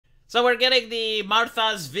So we're getting the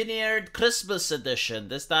Martha's Vineyard Christmas edition.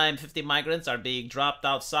 This time, 50 migrants are being dropped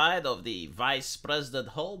outside of the vice president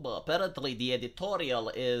home. Apparently, the editorial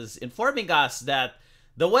is informing us that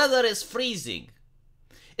the weather is freezing.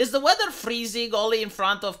 Is the weather freezing only in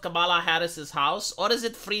front of Kamala Harris's house, or is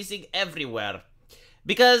it freezing everywhere?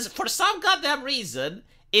 Because for some goddamn reason,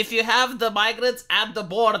 if you have the migrants at the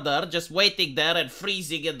border just waiting there and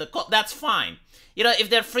freezing in the cold, that's fine. You know, if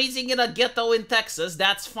they're freezing in a ghetto in Texas,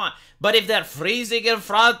 that's fine. But if they're freezing in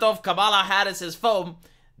front of Kamala Harris's home,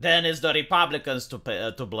 then it's the Republicans to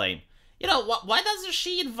blame. You know, why doesn't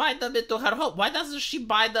she invite them into her home? Why doesn't she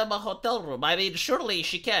buy them a hotel room? I mean, surely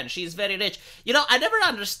she can. She's very rich. You know, I never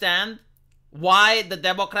understand why the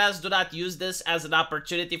Democrats do not use this as an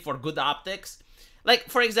opportunity for good optics. Like,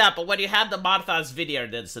 for example, when you had the Martha's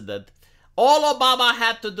Vineyard incident, all Obama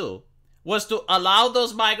had to do was to allow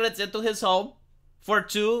those migrants into his home for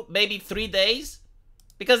 2, maybe 3 days.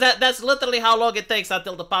 Because that's literally how long it takes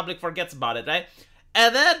until the public forgets about it, right?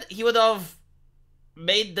 And then he would have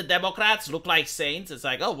made the Democrats look like saints. It's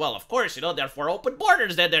like, oh, well, of course, you know, they're for open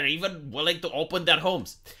borders. They're even willing to open their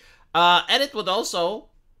homes. And it would also,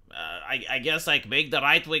 I guess, like, make the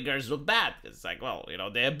right-wingers look bad. It's like, well, you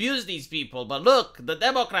know, they abuse these people. But look, the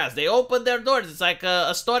Democrats, they opened their doors. It's like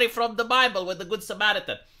a story from the Bible with the Good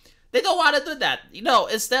Samaritan. They don't want to do that. You know,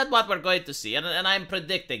 instead what we're going to see, and I'm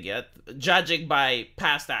predicting it, judging by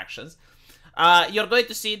past actions, you're going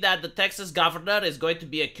to see that the Texas governor is going to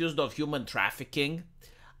be accused of human trafficking.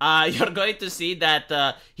 You're going to see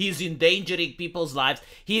that he's endangering people's lives.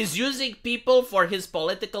 He's using people for his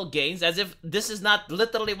political gains, as if this is not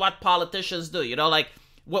literally what politicians do. You know, like,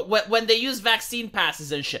 when they use vaccine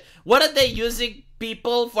passes and shit, what are they using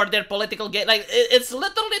people for their political gain? Like, it's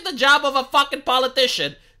literally the job of a fucking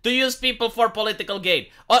politician to use people for political gain.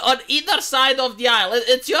 On either side of the aisle,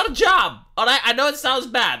 it's your job. Alright, I know it sounds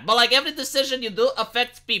bad, but like, every decision you do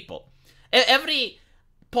affects people. Every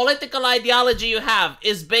political ideology you have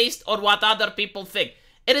is based on what other people think.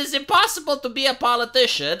 It is impossible to be a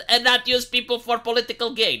politician and not use people for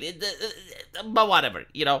political gain. But whatever,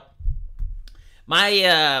 you know.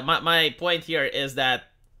 My point here is that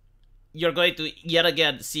you're going to yet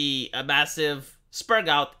again see a massive spurg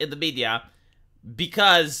out in the media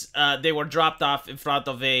because they were dropped off in front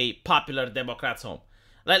of a popular Democrat's home.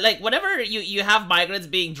 Like whenever you have migrants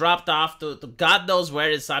being dropped off to God knows where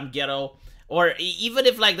in some ghetto, or even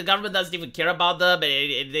if like the government doesn't even care about them,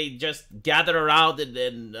 and they just gather around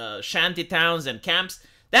in shanty towns and camps,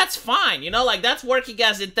 that's fine, you know, like that's working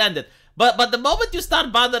as intended. But the moment you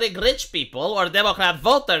start bothering rich people or Democrat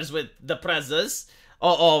voters with the presence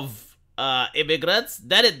of immigrants,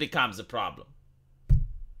 then it becomes a problem.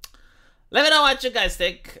 Let me know what you guys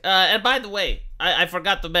think. And by the way, I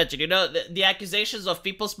forgot to mention, you know, the accusations of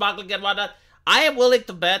people smuggling and whatnot, I am willing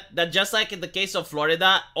to bet that just like in the case of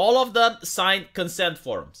Florida, all of them signed consent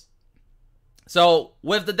forms. So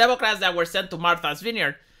with the Democrats that were sent to Martha's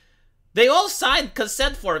Vineyard, they all signed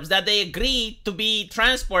consent forms that they agreed to be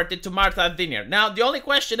transported to Martha's Vineyard. Now, the only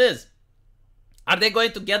question is, are they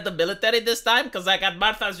going to get the military this time? Because like at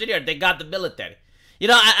Martha's Vineyard, they got the military. You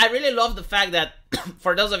know, I really love the fact that,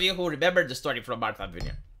 for those of you who remember the story from Martha's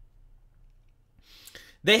Vineyard,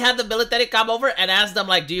 they had the military come over and ask them,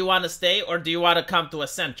 like, do you want to stay or do you want to come to a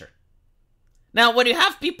center? Now, when you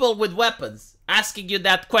have people with weapons asking you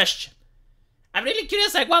that question, I'm really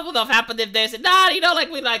curious, like, what would have happened if they said, nah, you know,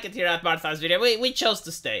 like, we like it here at Martha's Vineyard. We chose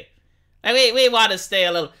to stay. Like, we want to stay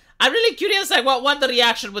a little. I'm really curious, like, what the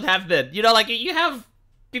reaction would have been. You know, like, you have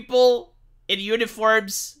people in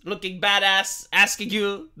uniforms, looking badass, asking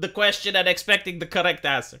you the question and expecting the correct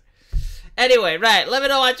answer. Anyway, right, let me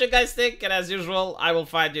know what you guys think, and as usual, I will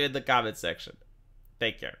find you in the comment section.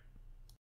 Take care.